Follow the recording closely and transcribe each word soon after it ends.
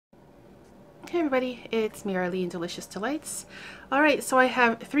Hey everybody, it's me Arlene, Delicious Delights. Alright, so I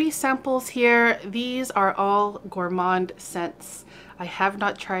have 3 samples here. These are all gourmand scents. I have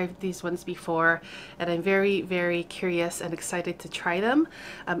not tried these ones before and I'm very curious and excited to try them.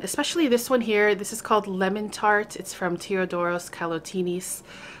 Especially this one here. This is called Lemon Tart. It's from Theodoros Kalotinis.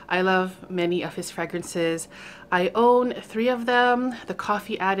 I love many of his fragrances. I own 3 of them, the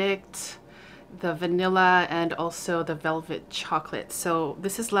Coffee Addict, the vanilla, and also the velvet chocolate. So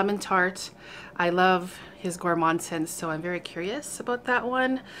this is Lemon Tart. I love his gourmand scents, so I'm very curious about that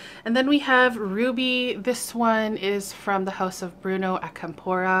one. And then we have Ruby. This one is from the house of Bruno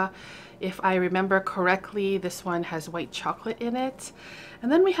Acampora. If I remember correctly, this one has white chocolate in it. And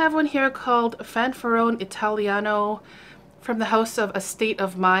then we have one here called Fanfarone Italiano from the house of A State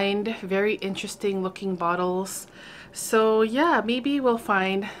of Mind. Very interesting looking bottles. So yeah, maybe we'll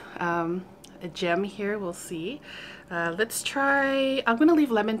find a gem here, we'll see. Let's try, I'm gonna leave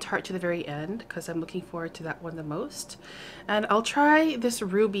Lemon Tart to the very end because I'm looking forward to that one the most. And I'll try this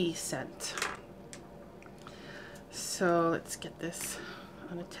Ruby scent. So let's get this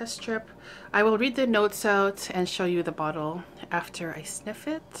on a test strip. I will read the notes out and show you the bottle after I sniff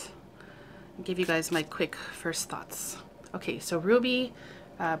it and give you guys my quick first thoughts. Okay, so Ruby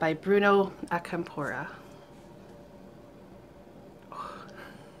by Bruno Acampora.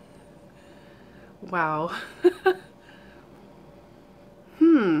 Wow.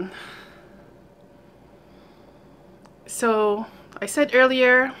 So I said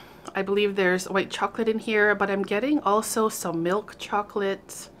earlier, I believe there's white chocolate in here, but I'm getting also some milk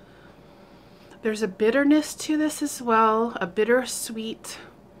chocolate. There's a bitterness to this as well, a bittersweet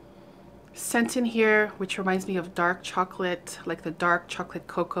scent in here, which reminds me of dark chocolate, like the dark chocolate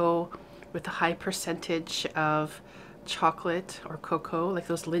cocoa with a high percentage of chocolate or cocoa, like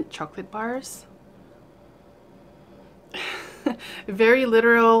those Lindt chocolate bars. Very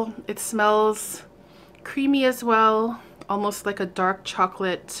literal. It smells creamy as well, almost like a dark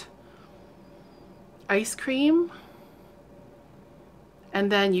chocolate ice cream.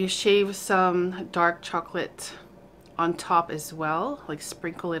 And then you shave some dark chocolate on top as well, like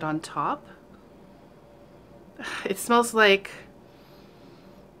sprinkle it on top. It smells like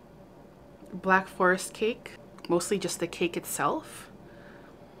Black Forest cake, mostly just the cake itself.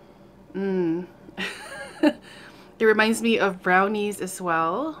 It reminds me of brownies as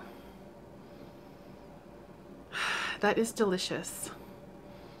well. That is delicious.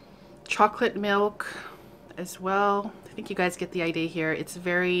 Chocolate milk as well. I think you guys get the idea here. It's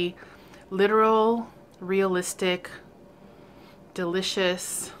very literal, realistic,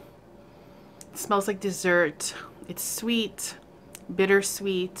 delicious. It smells like dessert. It's sweet,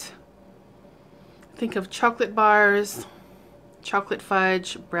 bittersweet. Think of chocolate bars, chocolate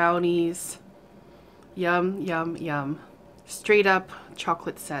fudge, brownies. Yum, yum, yum. Straight up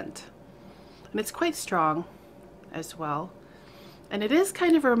chocolate scent. And it's quite strong as well. And it is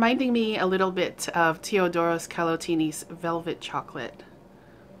kind of reminding me a little bit of Theodoros Kalotinis' velvet chocolate.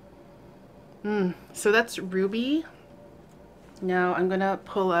 So that's Ruby. Now I'm gonna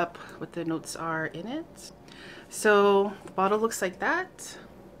pull up what the notes are in it. So the bottle looks like that.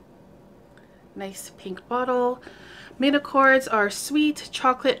 Nice pink bottle. Main accords are sweet,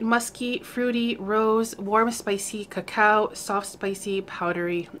 chocolate, musky, fruity, rose, warm spicy, cacao, soft spicy,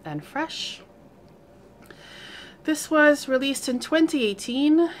 powdery, and fresh. This was released in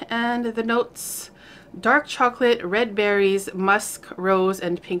 2018 and the notes: dark chocolate, red berries, musk, rose,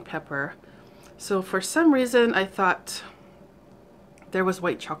 and pink pepper. So for some reason I thought there was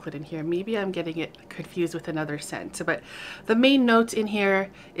white chocolate in here. Maybe I'm getting it confused with another scent, but the main note in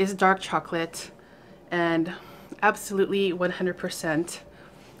here is dark chocolate, and absolutely 100%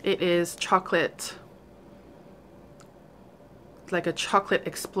 it is chocolate, like a chocolate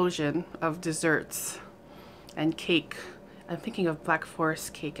explosion of desserts and cake. I'm thinking of Black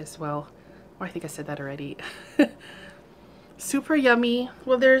Forest cake as well. Oh, I think I said that already. Super yummy.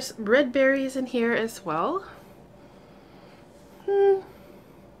 Well, there's red berries in here as well.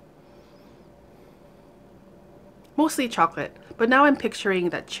 Mostly chocolate, but now I'm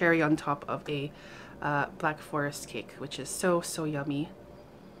picturing that cherry on top of a Black Forest cake, which is so yummy.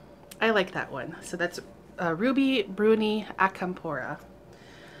 I like that one. So that's Ruby Bruno Acampora.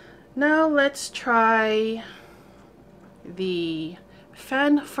 Now let's try the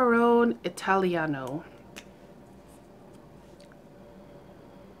Fanfarone Italiano.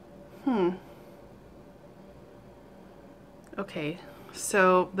 Okay,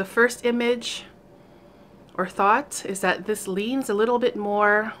 so the first image or thought is that this leans a little bit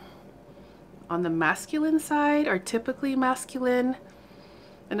more on the masculine side, or typically masculine.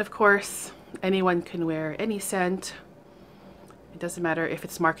 And of course, anyone can wear any scent. doesn't matter if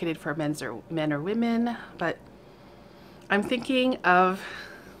it's marketed for men or women, but I'm thinking of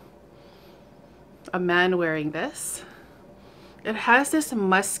a man wearing this. It has this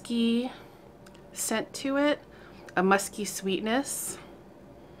musky scent to it, a musky sweetness.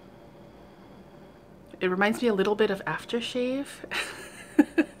 It reminds me a little bit of aftershave,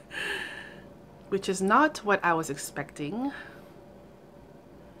 which is not what I was expecting.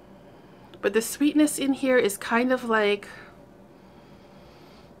 But the sweetness in here is kind of like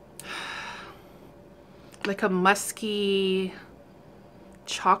a musky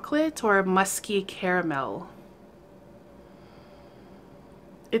chocolate or a musky caramel.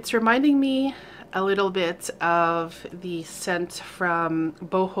 It's reminding me a little bit of the scent from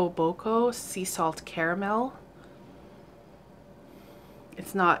Boho Boko sea salt caramel.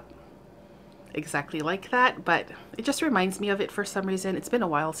 It's not exactly like that, but it just reminds me of it for some reason. It's been a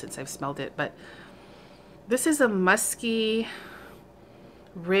while since I've smelled it, but this is a musky,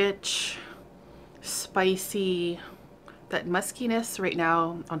 rich, spicy. That muskiness right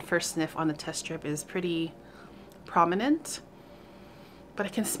now on first sniff on the test strip is pretty prominent, but I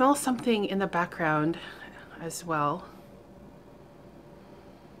can smell something in the background as well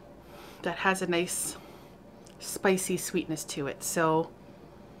that has a nice spicy sweetness to it. So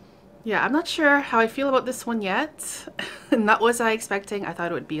yeah, I'm not sure how I feel about this one yet. Not what I was expecting. I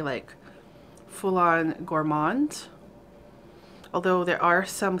thought it would be like full-on gourmand, although there are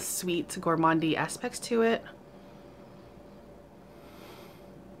some sweet gourmandy aspects to it.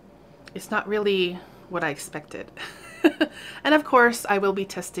 It's not really what I expected. And of course, I will be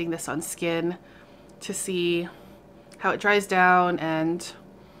testing this on skin to see how it dries down and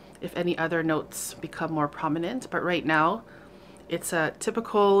if any other notes become more prominent. But right now, it's a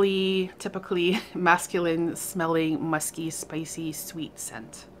typically masculine smelling, musky, spicy, sweet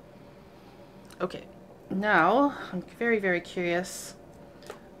scent. Okay, now I'm very, very curious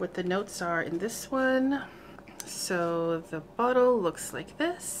what the notes are in this one. So the bottle looks like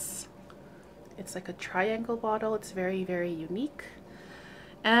this. It's like a triangle bottle. It's very, very unique.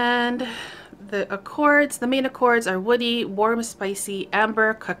 And the accords, the main accords are woody, warm, spicy,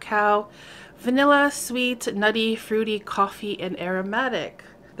 amber, cacao, vanilla, sweet, nutty, fruity, coffee, and aromatic.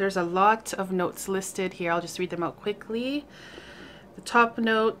 There's a lot of notes listed here. I'll just read them out quickly. The top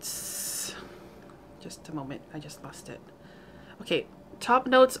notes, just a moment, I just lost it. Okay, top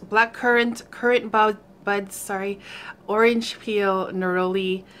notes, black currant, buds, orange peel,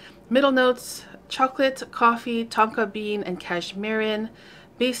 neroli. Middle notes, chocolate, coffee, tonka bean, and cashmerean.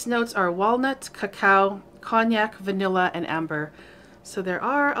 Base notes are walnut, cacao, cognac, vanilla, and amber. So there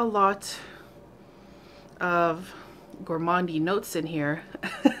are a lot of gourmandy notes in here,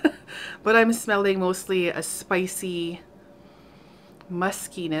 but I'm smelling mostly a spicy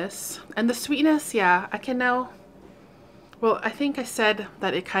muskiness. And the sweetness, yeah, I can now, well, I think I said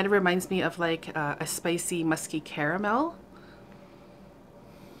that it kind of reminds me of like a spicy musky caramel.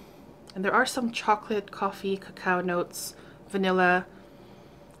 And there are some chocolate, coffee, cacao notes, vanilla.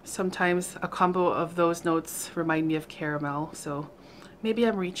 Sometimes a combo of those notes remind me of caramel. So maybe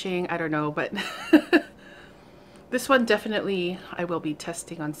I'm reaching, I don't know, but this one definitely I will be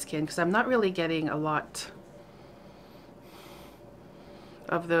testing on skin because I'm not really getting a lot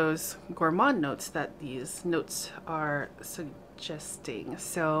of those gourmand notes that these notes are suggesting.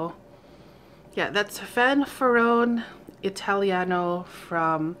 So yeah, that's Fanfarone Italiano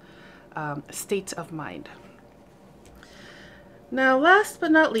from State of Mind. Now, last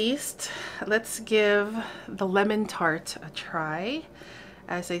but not least, let's give the lemon tart a try.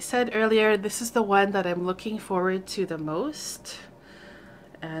 As I said earlier, this is the one that I'm looking forward to the most.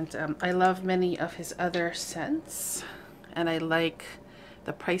 And I love many of his other scents. And I like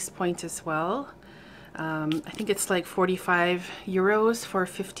the price point as well. I think it's like 45 euros for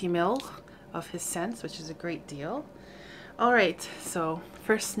 50 ml of his scents, which is a great deal. All right, so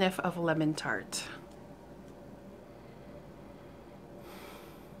first sniff of lemon tart.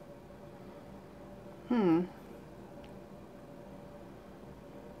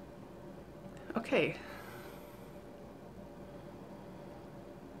 Okay.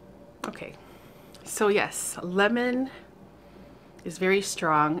 Okay. So yes, lemon is very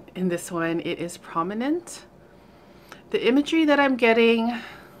strong in this one. It is prominent. The imagery that I'm getting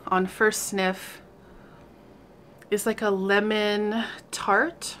on first sniff is like a lemon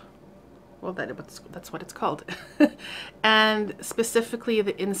tart. Well, that's what it's called. And specifically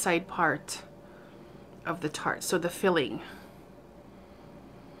the inside part of the tart, so the filling.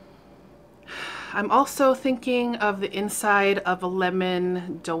 I'm also thinking of the inside of a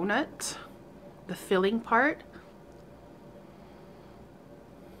lemon donut, the filling part.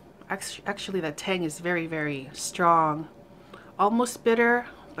 Actually, that tang is very, very strong almost bitter,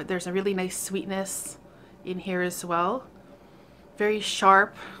 but there's a really nice sweetness in here as well. Very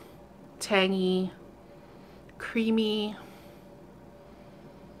sharp, tangy, creamy.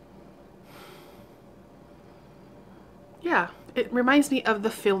 Yeah, it reminds me of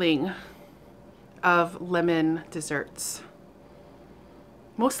the filling of lemon desserts.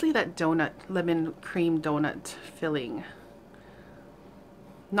 Mostly that donut, lemon cream donut filling.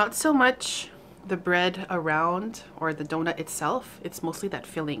 Not so much the bread around or the donut itself. It's mostly that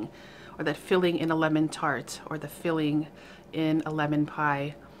filling, or that filling in a lemon tart, or the filling in a lemon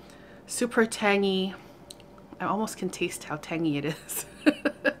pie. Super tangy. I almost can taste how tangy it is.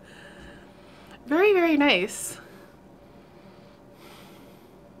 Very, very nice.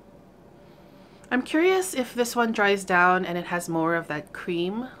 I'm curious if this one dries down and it has more of that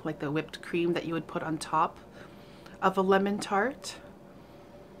cream, like the whipped cream that you would put on top of a lemon tart.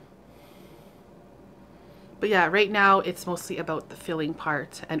 But yeah, right now it's mostly about the filling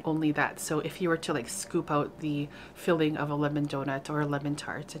part and only that. So if you were to like scoop out the filling of a lemon donut or a lemon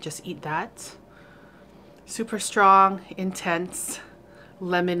tart and just eat that, super strong, intense,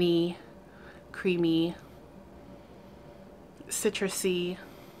 lemony, creamy, citrusy,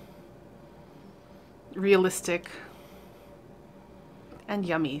 realistic, and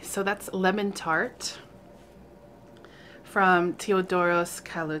yummy. So that's lemon tart from Theodoros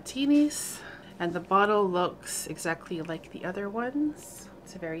Kalotinis, and the bottle looks exactly like the other ones.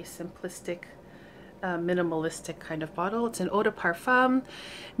 It's a very simplistic, minimalistic kind of bottle. It's an eau de parfum,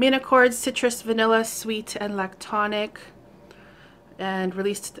 main accords, citrus, vanilla, sweet, and lactonic, and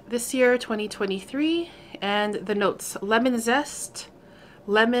released this year, 2023. And the notes: lemon zest,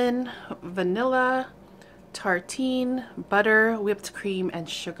 lemon, vanilla, tartine, butter, whipped cream, and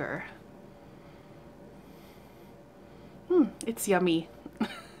sugar. It's yummy.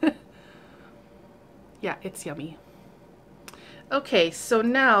 Yeah, it's yummy. Okay, so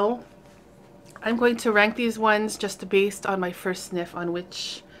now I'm going to rank these ones just based on my first sniff on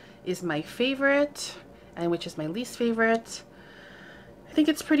which is my favorite and which is my least favorite. I think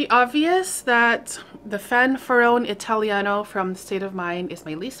it's pretty obvious that the Fanfarone Italiano from State of Mind is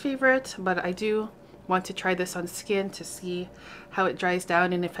my least favorite, but I do want to try this on skin to see how it dries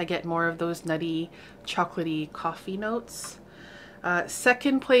down and if I get more of those nutty, chocolatey coffee notes.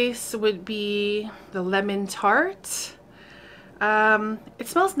 Second place would be the lemon tart. It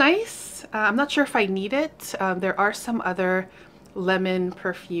smells nice. I'm not sure if I need it. There are some other lemon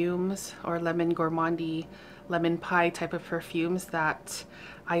perfumes or lemon gourmandy, lemon pie type of perfumes that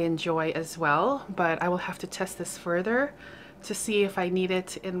I enjoy as well, but I will have to test this further to see if I need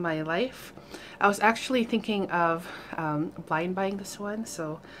it in my life. I was actually thinking of blind buying this one,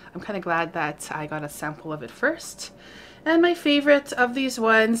 so I'm kind of glad that I got a sample of it first. And my favorite of these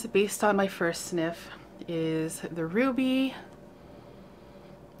ones, based on my first sniff, is the Ruby.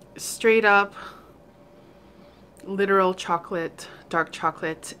 Straight up, literal chocolate, dark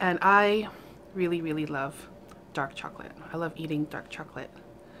chocolate, and I really, really love dark chocolate. I love eating dark chocolate.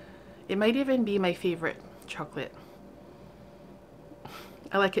 It might even be my favorite chocolate.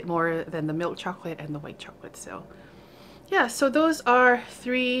 I like it more than the milk chocolate and the white chocolate. So yeah, so those are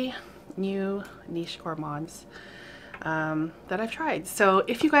 3 new niche gourmands that I've tried. So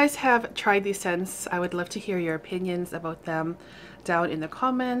if you guys have tried these scents, I would love to hear your opinions about them down in the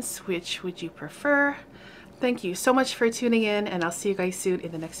comments. Which would you prefer? Thank you so much for tuning in, and I'll see you guys soon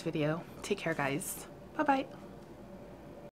in the next video. Take care, guys. Bye bye.